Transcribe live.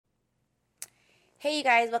Hey, you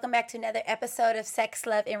guys, welcome back to another episode of Sex,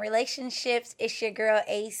 Love, and Relationships. It's your girl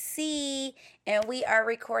AC, and we are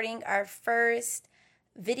recording our first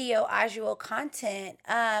video audio content.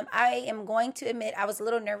 I am going to admit I was a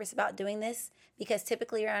little nervous about doing this because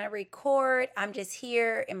typically when I record, I'm just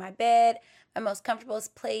here in my bed, my most comfortable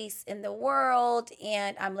place in the world,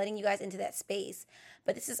 and I'm letting you guys into that space.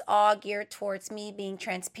 But this is all geared towards me being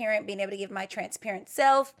transparent, being able to give my transparent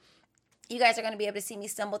self. You guys are going to be able to see me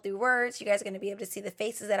stumble through words. You guys are going to be able to see the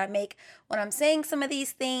faces that I make when I'm saying some of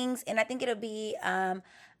these things. And I think it'll be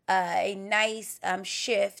a nice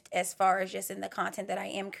shift as far as just in the content that I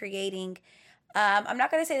am creating. I'm not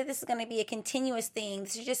going to say that this is going to be a continuous thing.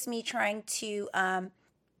 This is just me trying to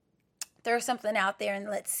throw something out there and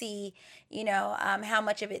let's see, how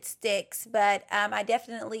much of it sticks. But I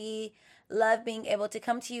definitely love being able to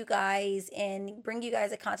come to you guys and bring you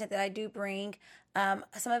guys the content that I do bring.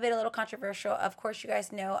 Some of it a little controversial. Of course, you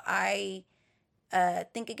guys know I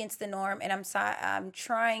think against the norm, and I'm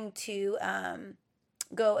trying to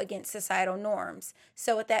go against societal norms.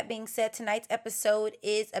 So, with that being said, tonight's episode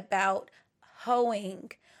is about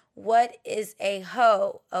hoeing. What is a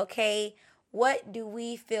hoe? Okay, what do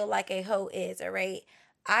we feel like a hoe is? All right.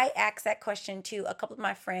 I asked that question to a couple of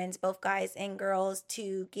my friends, both guys and girls,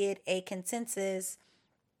 to get a consensus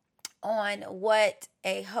on what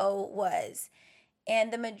a hoe was.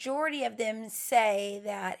 And the majority of them say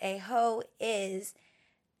that a hoe is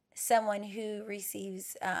someone who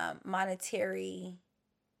receives monetary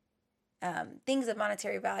things of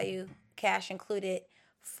monetary value, cash included,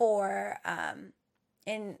 for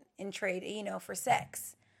in trade, for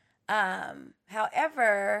sex.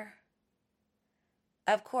 However,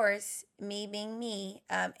 of course, me being me,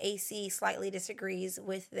 AC slightly disagrees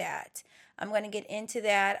with that. I'm going to get into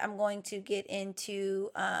that. I'm going to get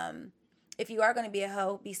into if you are going to be a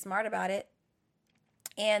hoe, be smart about it.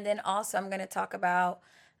 And then also I'm going to talk about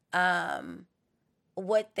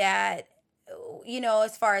what that,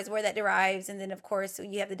 as far as where that derives. And then, of course,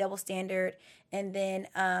 you have the double standard, and then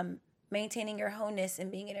maintaining your wholeness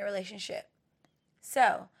and being in a relationship.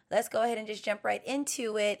 So let's go ahead and just jump right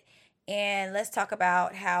into it. And let's talk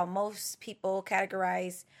about how most people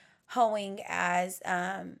categorize hoeing as,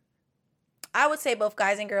 I would say both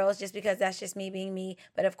guys and girls, just because that's just me being me.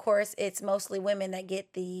 But of course, it's mostly women that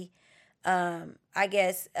get the,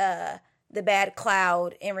 the bad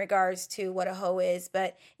cloud in regards to what a hoe is.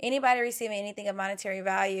 But anybody receiving anything of monetary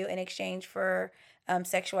value in exchange for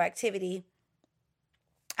sexual activity,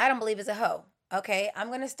 I don't believe is a hoe. Okay, I'm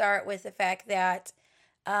going to start with the fact that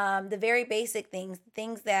the very basic things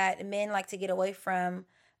that men like to get away from,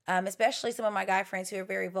 especially some of my guy friends who are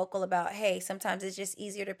very vocal about, hey, sometimes it's just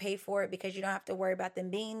easier to pay for it because you don't have to worry about them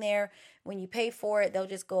being there. When you pay for it, they'll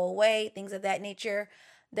just go away, things of that nature.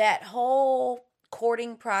 That whole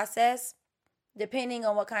courting process, depending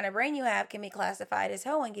on what kind of brain you have, can be classified as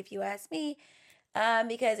hoeing, if you ask me.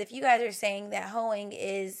 Because if you guys are saying that hoeing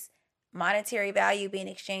is monetary value being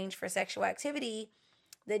exchanged for sexual activity,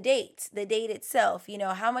 the date itself,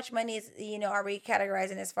 how much money is, are we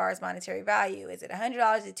categorizing as far as monetary value? Is it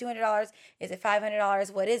 $100? Is it $200? Is it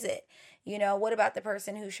 $500? What is it? What about the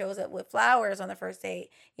person who shows up with flowers on the first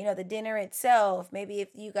date? The dinner itself. Maybe if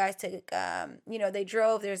you guys took, they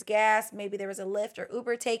drove, there's gas, maybe there was a Lyft or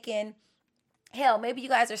Uber taken. Hell, maybe you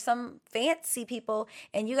guys are some fancy people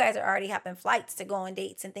and you guys are already having flights to go on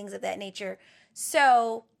dates and things of that nature.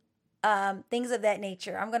 So, things of that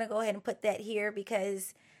nature. I'm going to go ahead and put that here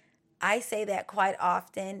because I say that quite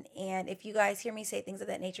often. And if you guys hear me say things of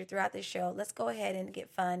that nature throughout this show, let's go ahead and get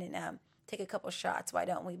fun and take a couple shots. Why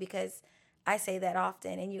don't we? Because I say that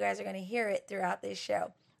often and you guys are going to hear it throughout this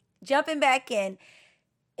show. Jumping back in,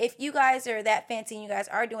 if you guys are that fancy and you guys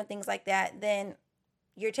are doing things like that, then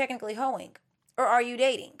you're technically hoeing. Or are you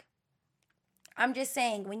dating? I'm just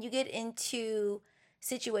saying, when you get into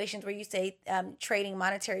situations where you say trading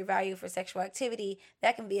monetary value for sexual activity,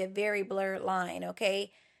 that can be a very blurred line,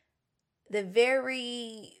 okay? The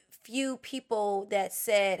very few people that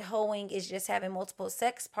said hoeing is just having multiple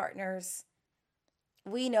sex partners,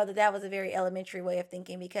 we know that that was a very elementary way of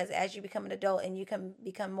thinking, because as you become an adult and you can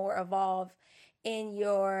become more evolved in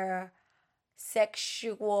your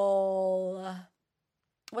sexual,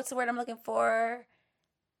 what's the word I'm looking for?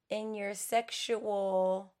 In your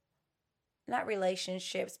sexual, not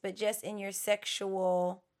relationships, but just in your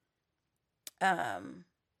sexual, damn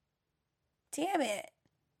it.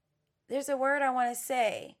 There's a word I want to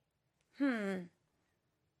say. In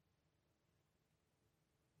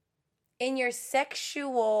your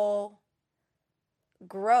sexual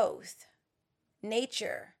growth,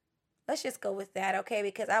 nature. Let's just go with that, okay?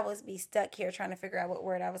 Because I was be stuck here trying to figure out what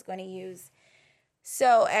word I was going to use.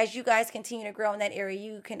 So as you guys continue to grow in that area,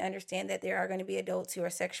 you can understand that there are going to be adults who are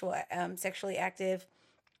sexually active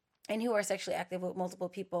and who are sexually active with multiple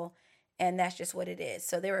people. And that's just what it is.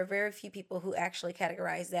 So there are very few people who actually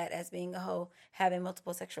categorize that as being a hoe, having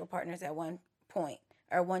multiple sexual partners at one point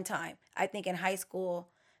or one time. I think in high school,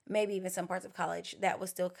 maybe even some parts of college, that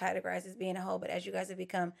was still categorized as being a hoe. But as you guys have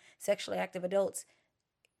become sexually active adults,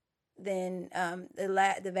 then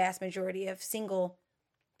the vast majority of single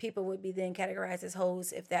people would be then categorized as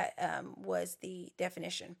hoes if that was the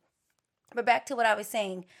definition. But back to what I was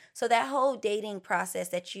saying. So that whole dating process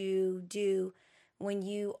that you do when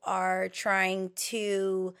you are trying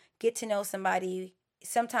to get to know somebody,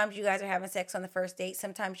 sometimes you guys are having sex on the first date.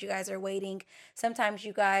 Sometimes you guys are waiting. Sometimes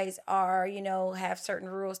you guys are, have certain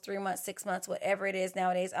rules, 3 months, 6 months, whatever it is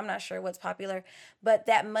nowadays. I'm not sure what's popular. But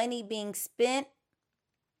that money being spent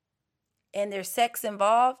and there's sex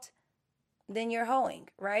involved, then you're hoeing,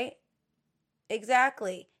 right?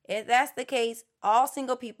 Exactly. If that's the case, all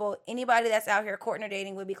single people, anybody that's out here courting or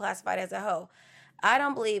dating would be classified as a hoe. I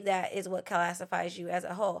don't believe that is what classifies you as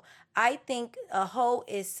a hoe. I think a hoe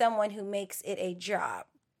is someone who makes it a job.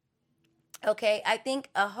 Okay? I think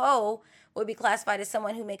a hoe would be classified as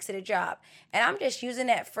someone who makes it a job. And I'm just using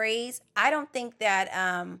that phrase. I don't think that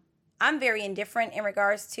I'm very indifferent in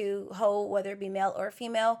regards to hoe, whether it be male or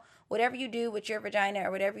female. Whatever you do with your vagina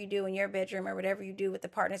or whatever you do in your bedroom or whatever you do with the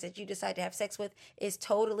partners that you decide to have sex with is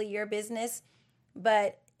totally your business.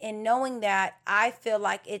 But in knowing that, I feel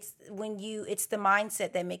like it's the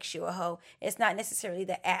mindset that makes you a hoe. It's not necessarily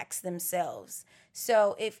the acts themselves.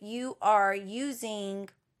 So if you are using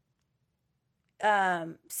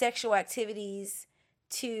sexual activities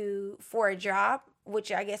for a job, which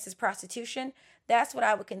I guess is prostitution, that's what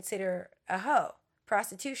I would consider a hoe.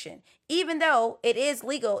 Prostitution, even though it is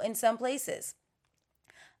legal in some places.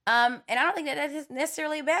 And I don't think that is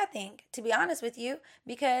necessarily a bad thing, to be honest with you,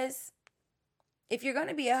 because if you're going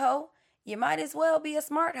to be a hoe, you might as well be a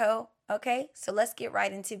smart hoe. Okay, so let's get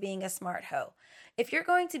right into being a smart hoe. If you're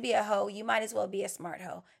going to be a hoe, you might as well be a smart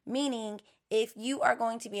hoe. Meaning, if you are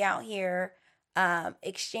going to be out here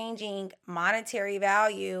exchanging monetary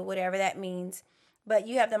value, whatever that means, but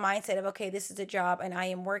you have the mindset of, okay, this is a job and I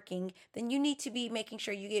am working, then you need to be making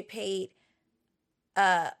sure you get paid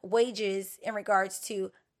wages in regards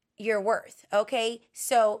to your worth, okay?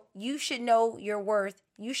 So you should know your worth.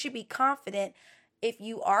 You should be confident if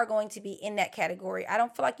you are going to be in that category. I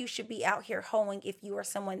don't feel like you should be out here hoeing if you are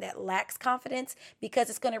someone that lacks confidence,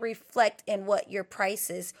 because it's going to reflect in what your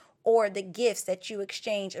prices or the gifts that you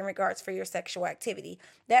exchange in regards for your sexual activity.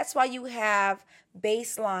 That's why you have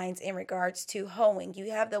baselines in regards to hoeing.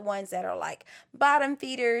 You have the ones that are like bottom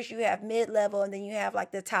feeders, you have mid-level, and then you have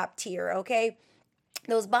like the top tier, okay?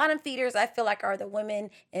 Those bottom feeders, I feel like, are the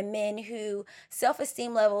women and men who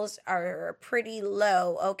self-esteem levels are pretty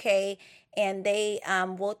low, okay? And they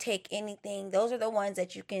will take anything. Those are the ones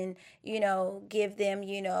that you can, give them,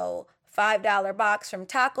 $5 box from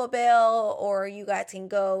Taco Bell, or you guys can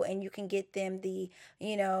go and you can get them the,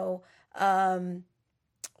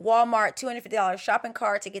 Walmart $250 shopping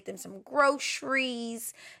cart to get them some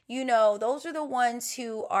groceries. Those are the ones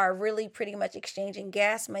who are really pretty much exchanging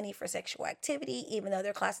gas money for sexual activity, even though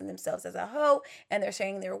they're classing themselves as a hoe and they're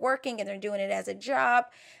saying they're working and they're doing it as a job.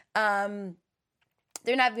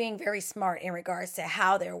 They're not being very smart in regards to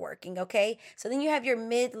how they're working, okay? So then you have your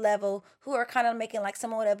mid-level who are kind of making like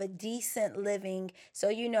somewhat of a decent living. So,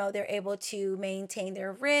 they're able to maintain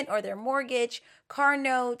their rent or their mortgage, car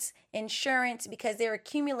notes, insurance, because they're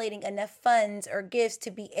accumulating enough funds or gifts to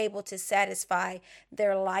be able to satisfy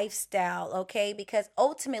their lifestyle, okay? Because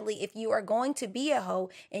ultimately, if you are going to be a hoe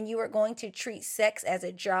and you are going to treat sex as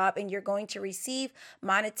a job and you're going to receive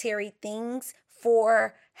monetary things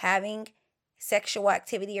for having sexual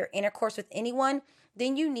activity or intercourse with anyone,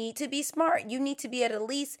 then you need to be smart. You need to be able to at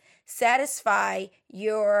least satisfy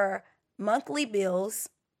your monthly bills.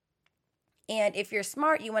 And if you're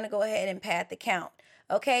smart, you want to go ahead and pad the count.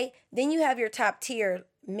 Okay? Then you have your top tier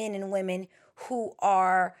men and women who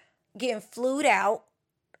are getting flued out.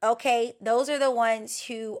 Okay? Those are the ones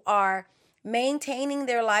who are maintaining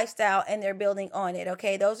their lifestyle and they're building on it.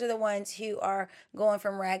 Okay? Those are the ones who are going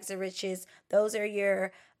from rags to riches. Those are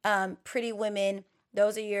your pretty women.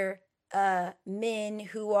 Those are your men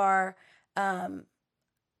who are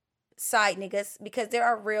side niggas, because there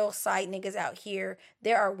are real side niggas out here.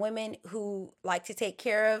 There are women who like to take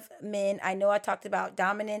care of men. I know I talked about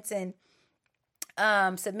dominance and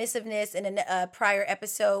submissiveness in a prior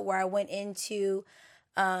episode where I went into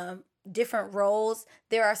different roles.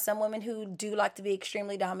 There are some women who do like to be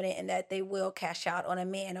extremely dominant and that they will cash out on a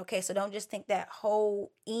man. Okay, so don't just think that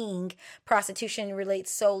hoeing prostitution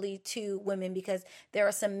relates solely to women, because there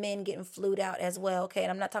are some men getting flued out as well. Okay,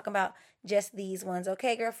 and I'm not talking about just these ones.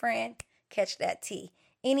 Okay, girlfriend, catch that tea.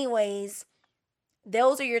 Anyways,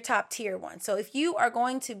 those are your top tier ones. So if you are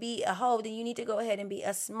going to be a hoe, then you need to go ahead and be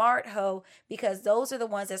a smart hoe, because those are the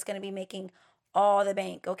ones that's going to be making all the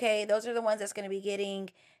bank. Okay, those are the ones that's going to be getting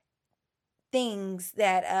things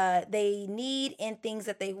that they need and things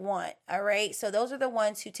that they want. All right, so those are the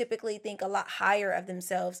ones who typically think a lot higher of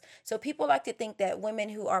themselves. So people like to think that women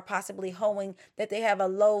who are possibly hoeing, that they have a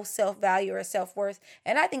low self-value or self-worth,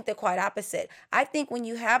 and I think the quite opposite. I think when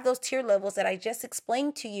you have those tier levels that I just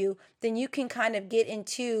explained to you, then you can kind of get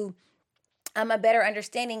into a better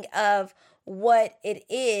understanding of what it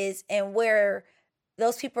is and where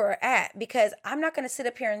those people are at. Because I'm not going to sit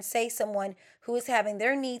up here and say someone who is having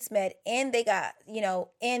their needs met and they got,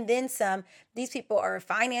 and then some. These people are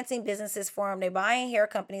financing businesses for them. They're buying hair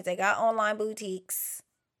companies. They got online boutiques.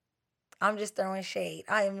 I'm just throwing shade.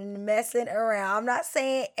 I am messing around. I'm not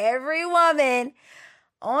saying every woman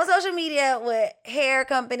on social media with hair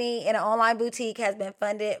company and an online boutique has been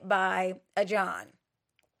funded by a John,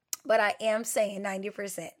 but I am saying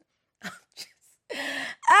 90%.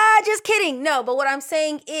 Just kidding. No, but what I'm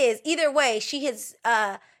saying is, either way,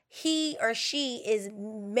 he or she is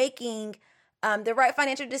making the right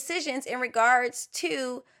financial decisions in regards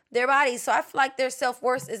to their bodies. So I feel like their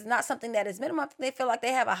self-worth is not something that is minimum. They feel like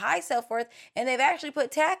they have a high self-worth, and they've actually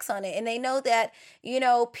put tax on it. And they know that,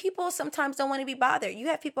 people sometimes don't want to be bothered. You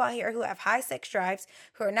have people out here who have high sex drives,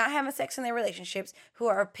 who are not having sex in their relationships, who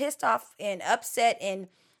are pissed off and upset and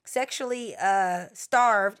sexually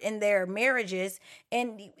starved in their marriages,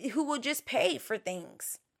 and who will just pay for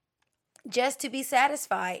things just to be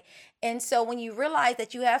satisfied. And so when you realize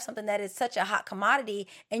that you have something that is such a hot commodity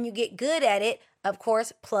and you get good at it, of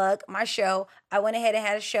course, plug my show. I went ahead and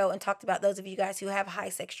had a show and talked about those of you guys who have high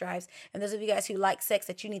sex drives and those of you guys who like sex,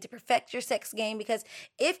 that you need to perfect your sex game. Because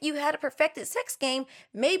if you had a perfected sex game,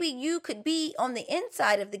 maybe you could be on the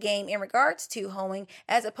inside of the game in regards to hoeing,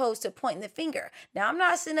 as opposed to pointing the finger. Now, I'm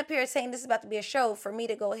not sitting up here saying this is about to be a show for me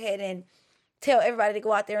to go ahead and tell everybody to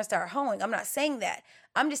go out there and start hoeing. I'm not saying that.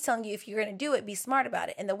 I'm just telling you, if you're going to do it, be smart about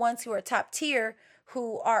it. And the ones who are top tier,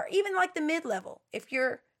 who are even like the mid-level, if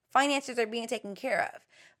your finances are being taken care of,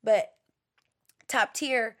 but top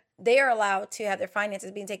tier, they are allowed to have their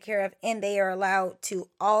finances being taken care of, and they are allowed to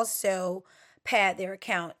also pad their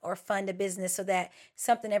account or fund a business, so that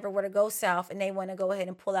something ever were to go south and they want to go ahead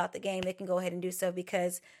and pull out the game, they can go ahead and do so,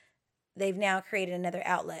 because they've now created another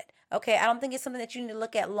outlet. Okay, I don't think it's something that you need to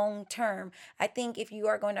look at long term. I think if you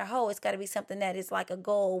are going to hoe, it's got to be something that is like a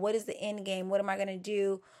goal. What is the end game? What am I going to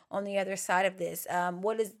do on the other side of this?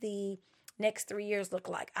 What does the next 3 years look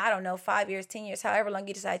like? I don't know, 5 years, 10 years, however long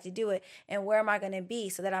you decide to do it. And where am I going to be,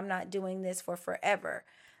 so that I'm not doing this for forever?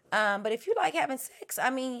 But if you like having sex, I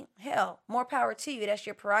mean, hell, more power to you. That's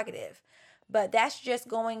your prerogative. But that's just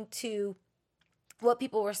going to what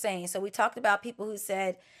people were saying. So we talked about people who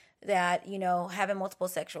said that, having multiple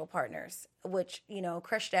sexual partners, which,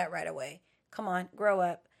 crush that right away. Come on, grow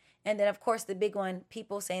up. And then, of course, the big one,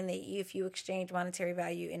 people saying that if you exchange monetary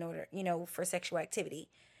value in order, for sexual activity.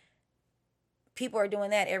 People are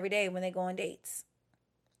doing that every day when they go on dates.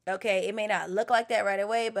 Okay, it may not look like that right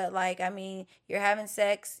away, but you're having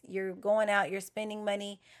sex, you're going out, you're spending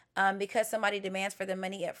money, because somebody demands for the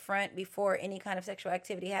money up front before any kind of sexual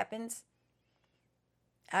activity happens.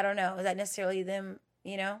 I don't know. Is that necessarily them,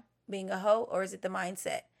 being a hoe, or is it the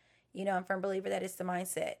mindset? I'm a firm believer that it's the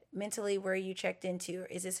mindset. Mentally, where you checked into.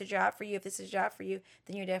 Is this a job for you? If this is a job for you,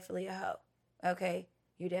 then you're definitely a hoe. Okay?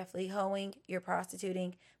 You're definitely hoeing, you're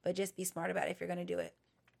prostituting, but just be smart about it if you're going to do it.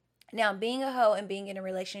 Now, being a hoe and being in a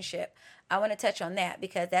relationship, I want to touch on that,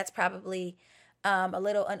 because that's probably a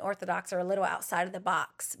little unorthodox or a little outside of the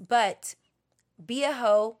box. But be a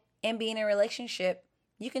hoe and be in a relationship,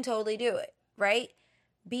 you can totally do it, right?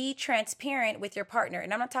 Be transparent with your partner.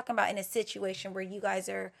 And I'm not talking about in a situation where you guys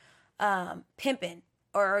are pimping,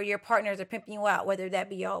 or your partners are pimping you out, whether that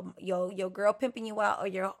be your girl pimping you out or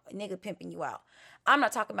your nigga pimping you out. I'm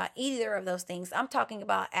not talking about either of those things. I'm talking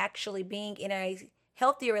about actually being in a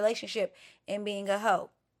healthy relationship and being a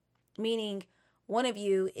hoe, meaning one of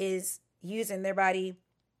you is using their body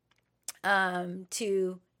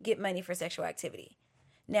to get money for sexual activity.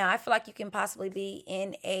 Now, I feel like you can possibly be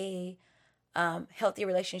in a healthy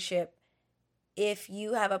relationship if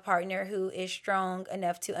you have a partner who is strong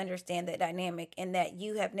enough to understand that dynamic, and that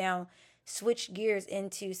you have now switched gears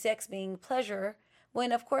into sex being pleasure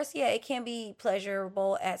When, of course, yeah, it can be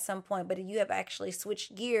pleasurable at some point, but you have actually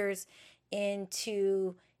switched gears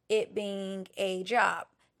into it being a job.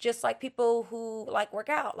 Just like people who like work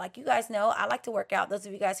out. Like you guys know, I like to work out. Those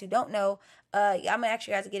of you guys who don't know, I'm gonna ask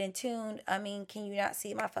you guys to get in tune. I mean, can you not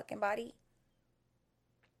see my fucking body?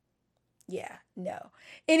 Yeah, no.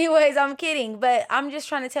 Anyways, I'm kidding, but I'm just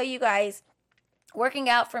trying to tell you guys, working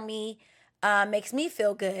out for me makes me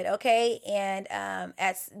feel good, okay? And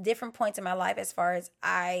at different points in my life, as far as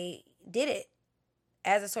I did it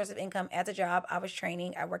as a source of income, as a job, I was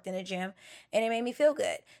training, I worked in a gym, and it made me feel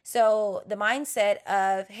good. So the mindset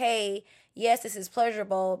of, hey, yes, this is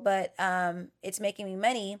pleasurable, but it's making me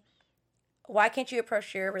money. Why can't you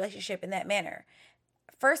approach your relationship in that manner?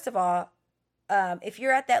 First of all, if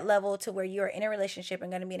you're at that level to where you're in a relationship and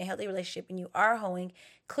going to be in a healthy relationship and you are hoeing,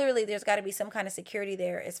 clearly there's got to be some kind of security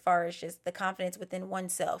there as far as just the confidence within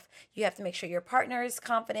oneself. You have to make sure your partner is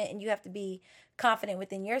confident, and you have to be confident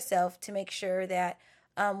within yourself to make sure that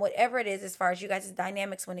whatever it is as far as you guys'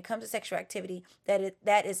 dynamics when it comes to sexual activity,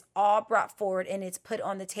 that is all brought forward and it's put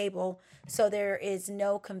on the table, so there is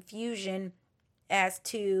no confusion as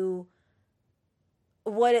to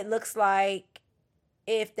what it looks like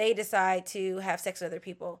if they decide to have sex with other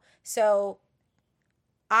people. So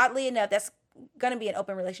oddly enough, that's going to be an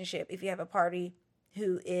open relationship if you have a party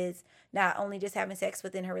who is not only just having sex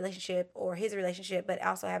within her relationship or his relationship, but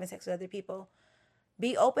also having sex with other people.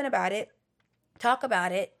 Be open about it. Talk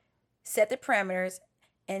about it. Set the parameters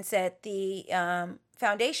and set the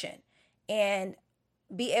foundation. And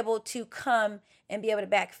be able to come and be able to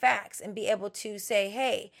back facts and be able to say,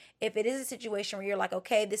 hey, if it is a situation where you're like,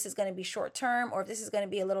 okay, this is going to be short term, or if this is going to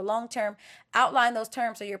be a little long term, outline those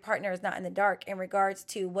terms so your partner is not in the dark in regards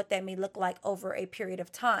to what that may look like over a period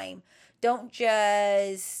of time. Don't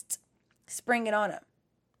just spring it on them.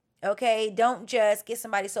 Okay, don't just get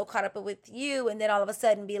somebody so caught up with you and then all of a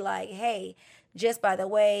sudden be like, hey, just by the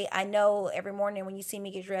way, I know every morning when you see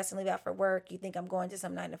me get dressed and leave out for work, you think I'm going to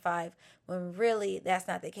some 9 to 5, when really that's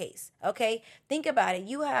not the case. Okay, think about it.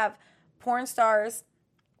 You have porn stars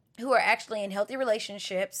who are actually in healthy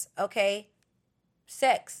relationships. Okay,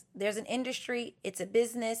 sex, there's an industry, it's a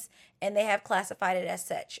business, and they have classified it as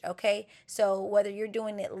such. Okay, so whether you're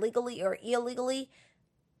doing it legally or illegally,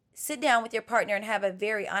 sit down with your partner and have a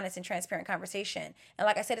very honest and transparent conversation. And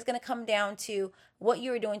like I said, it's going to come down to what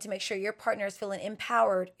you are doing to make sure your partner is feeling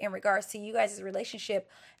empowered in regards to you guys' relationship,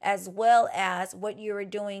 as well as what you are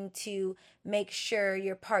doing to make sure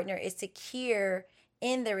your partner is secure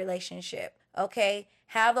in the relationship. Okay?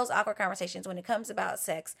 Have those awkward conversations when it comes about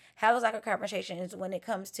sex. Have those awkward conversations when it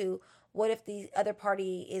comes to what if the other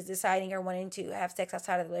party is deciding or wanting to have sex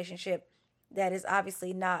outside of the relationship that is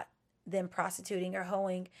obviously not them prostituting or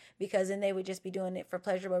hoeing, because then they would just be doing it for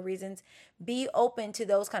pleasurable reasons. Be open to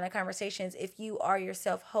those kind of conversations. If you are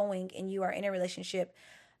yourself hoeing and you are in a relationship,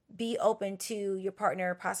 be open to your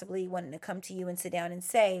partner possibly wanting to come to you and sit down and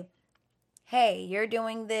say, hey, you're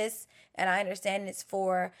doing this and I understand it's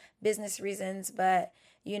for business reasons, but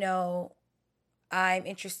I'm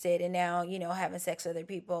interested in now, having sex with other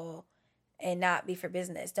people and not be for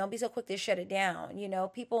business. Don't be so quick to shut it down.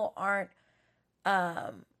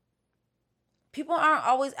 People aren't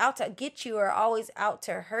always out to get you or always out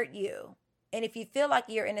to hurt you. And if you feel like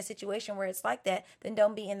you're in a situation where it's like that, then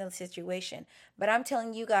don't be in the situation. But I'm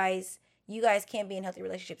telling you guys can't be in healthy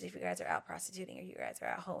relationships if you guys are out prostituting or you guys are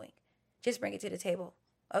out hoeing. Just bring it to the table,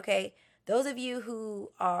 okay? Those of you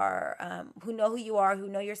who are, who know who you are, who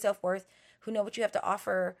know your self-worth, who know what you have to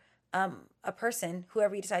offer a person,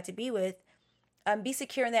 whoever you decide to be with, be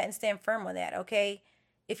secure in that and stand firm on that, okay?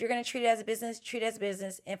 If you're going to treat it as a business, treat it as a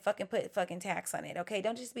business and fucking put fucking tax on it, okay?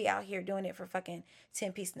 Don't just be out here doing it for fucking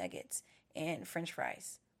 10-piece nuggets and french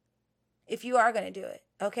fries. If you are going to do it,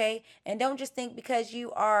 okay? And don't just think because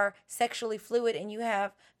you are sexually fluid and you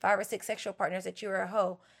have 5 or 6 sexual partners that you're a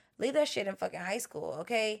hoe. Leave that shit in fucking high school,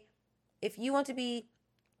 okay? If you want to be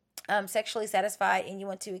sexually satisfied and you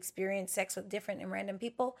want to experience sex with different and random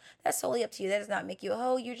people, that's solely up to you. That does not make you a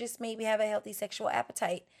hoe. You just maybe have a healthy sexual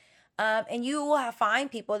appetite. And you will find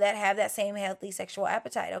people that have that same healthy sexual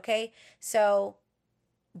appetite, okay? So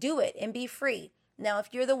do it and be free. Now, if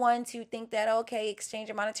you're the ones who think that, okay, exchange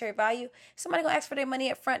your monetary value, somebody going to ask for their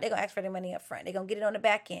money up front, they're going to ask for their money up front. They're going to get it on the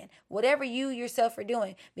back end. Whatever you yourself are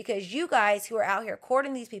doing, because you guys who are out here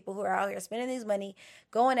courting these people, who are out here spending this money,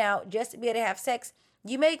 going out just to be able to have sex,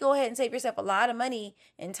 you may go ahead and save yourself a lot of money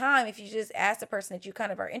and time if you just ask the person that you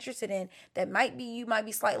kind of are interested in, that you might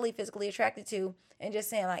be slightly physically attracted to, and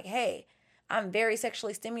just saying like, hey, I'm very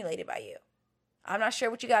sexually stimulated by you. I'm not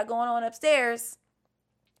sure what you got going on upstairs,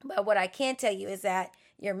 but what I can tell you is that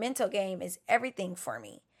your mental game is everything for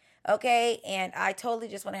me. okay? And I totally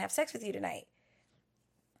just want to have sex with you tonight.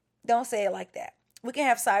 Don't say it like that. We can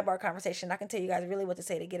have sidebar conversation. I can tell you guys really what to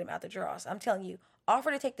say to get them out the draws. I'm telling you,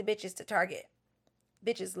 offer to take the bitches to Target.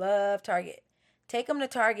 Bitches love Target. Take them to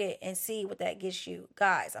Target and see what that gets you.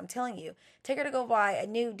 Guys, I'm telling you, take her to go buy a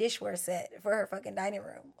new dishware set for her fucking dining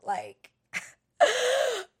room. Like,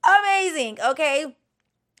 amazing, okay?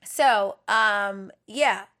 So,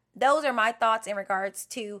 yeah, those are my thoughts in regards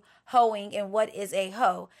to hoeing and what is a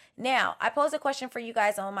hoe. Now, I posed a question for you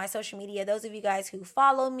guys on my social media. Those of you guys who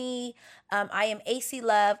follow me, I am AC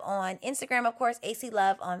Love on Instagram, of course, AC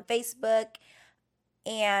Love on Facebook.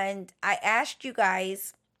 And I asked you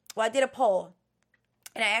guys, well, I did a poll.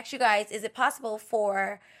 And I asked you guys, is it possible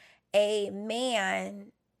for a man?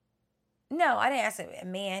 No, I didn't ask a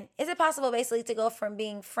man. Is it possible basically to go from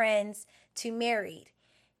being friends to married?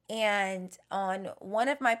 And on one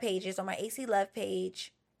of my pages, on my AC Love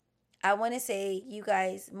page, I want to say you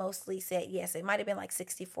guys mostly said yes. It might have been like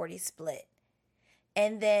 60-40 split.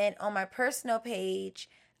 And then on my personal page,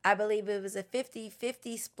 I believe it was a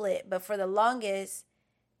 50-50 split. But for the longest,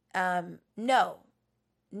 no.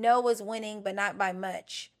 No was winning, but not by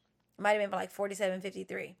much. It might have been like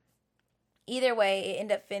 47-53. Either way, it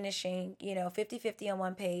ended up finishing, 50-50 on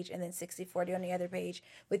one page and then 60-40 on the other page,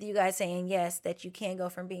 with you guys saying yes, that you can go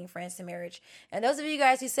from being friends to marriage. And those of you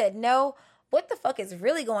guys who said no, what the fuck is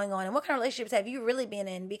really going on? And what kind of relationships have you really been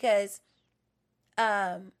in? Because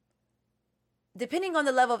depending on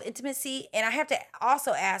the level of intimacy, and I have to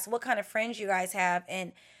also ask what kind of friends you guys have.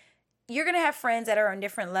 And you're going to have friends that are on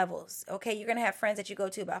different levels, okay? You're going to have friends that you go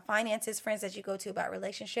to about finances, friends that you go to about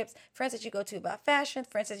relationships, friends that you go to about fashion,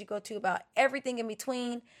 friends that you go to about everything in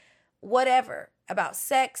between, whatever, about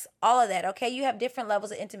sex, all of that, okay? You have different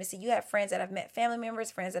levels of intimacy. You have friends that have met family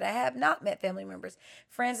members, friends that I have not met family members,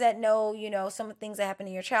 friends that know, some of the things that happened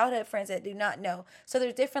in your childhood, friends that do not know. So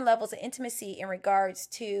there's different levels of intimacy in regards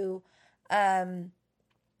to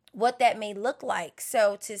what that may look like.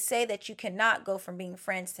 So to say that you cannot go from being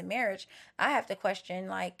friends to marriage, I have to question,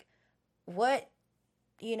 like, what,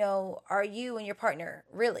 are you and your partner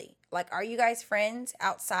really? Like, are you guys friends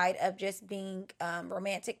outside of just being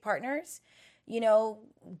romantic partners? Do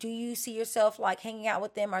you see yourself like hanging out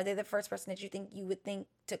with them? Are they the first person that you would think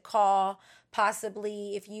to call,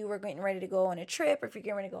 possibly if you were getting ready to go on a trip, or if you're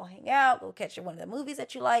getting ready to go hang out, go catch one of the movies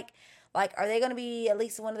that you like? Like, are they going to be at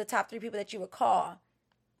least one of the top 3 people that you would call?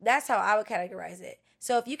 That's how I would categorize it.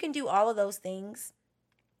 So if you can do all of those things,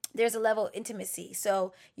 there's a level of intimacy.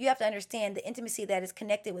 So you have to understand the intimacy that is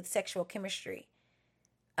connected with sexual chemistry.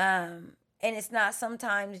 And it's not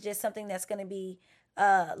sometimes just something that's going to be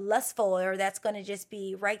lustful, or that's going to just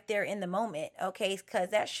be right there in the moment, okay? Because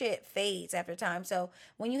that shit fades after time. So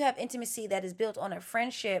when you have intimacy that is built on a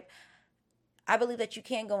friendship, I believe that you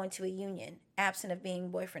can go into a union absent of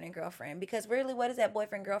being boyfriend and girlfriend, because really, what is that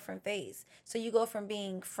boyfriend girlfriend phase? So you go from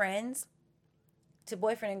being friends to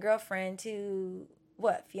boyfriend and girlfriend to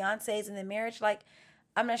what? Fiancés and then marriage? Like,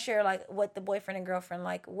 I'm not sure like what the boyfriend and girlfriend,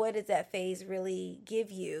 like what does that phase really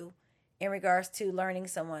give you in regards to learning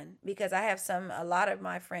someone? Because I have a lot of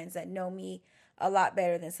my friends that know me a lot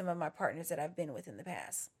better than some of my partners that I've been with in the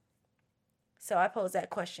past. So I pose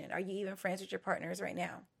that question. Are you even friends with your partners right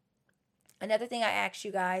now? Another thing I asked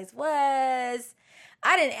you guys was,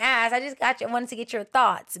 I didn't ask, I just wanted to get your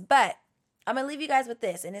thoughts. But I'm going to leave you guys with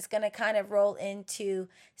this, and it's going to kind of roll into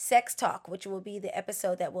sex talk, which will be the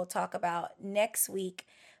episode that we'll talk about next week.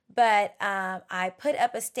 But I put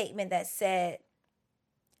up a statement that said,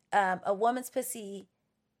 a woman's pussy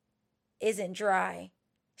isn't dry.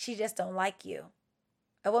 She just don't like you.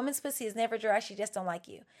 A woman's pussy is never dry. She just don't like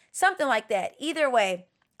you. Something like that. Either way,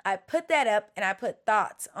 I put that up and I put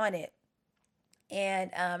thoughts on it.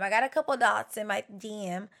 And I got a couple dots in my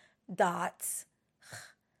DM. Thoughts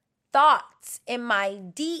in my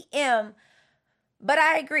DM. But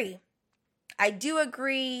I agree. I do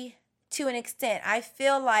agree to an extent. I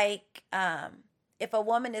feel like if a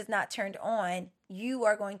woman is not turned on, you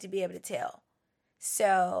are going to be able to tell.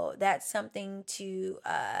 So that's something to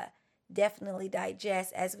definitely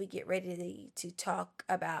digest as we get ready to talk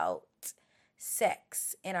about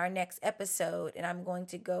sex in our next episode. And I'm going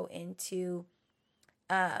to go into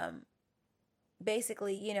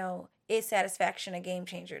basically, is satisfaction a game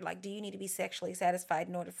changer? Like, do you need to be sexually satisfied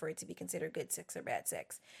in order for it to be considered good sex or bad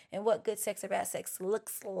sex? And what good sex or bad sex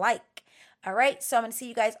looks like. All right. So I'm going to see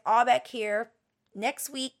you guys all back here next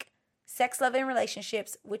week. Sex, Love, and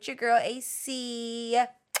Relationships with your girl, AC.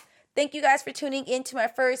 Thank you guys for tuning in to my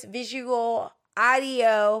first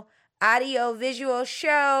audio visual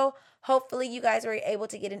show. Hopefully you guys were able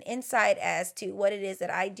to get an insight as to what it is that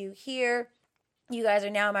I do here. You guys are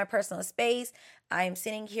now in my personal space. I am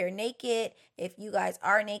sitting here naked. If you guys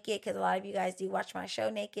are naked, because a lot of you guys do watch my show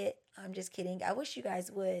naked, I'm just kidding. I wish you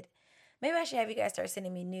guys would. Maybe I should have you guys start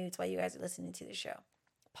sending me nudes while you guys are listening to the show.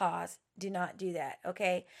 Pause. Do not do that,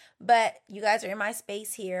 okay? But you guys are in my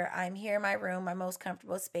space here. I'm here in my room, my most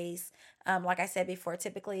comfortable space. Like I said before,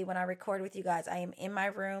 typically when I record with you guys, I am in my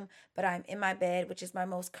room, but I'm in my bed, which is my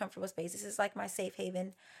most comfortable space. This is like my safe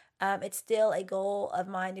haven. It's still a goal of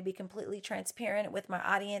mine to be completely transparent with my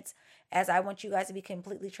audience, as I want you guys to be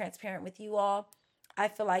completely transparent with you all. I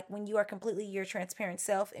feel like when you are completely your transparent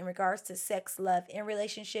self in regards to sex, love, and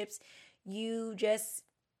relationships, you just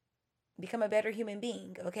become a better human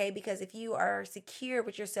being, okay? Because if you are secure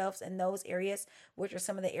with yourselves in those areas, which are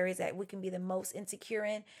some of the areas that we can be the most insecure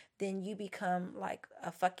in, then you become like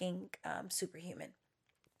a fucking superhuman.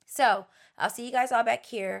 So I'll see you guys all back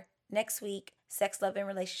here next week. Sex, love, and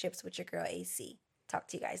relationships with your girl AC. Talk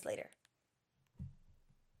to you guys later.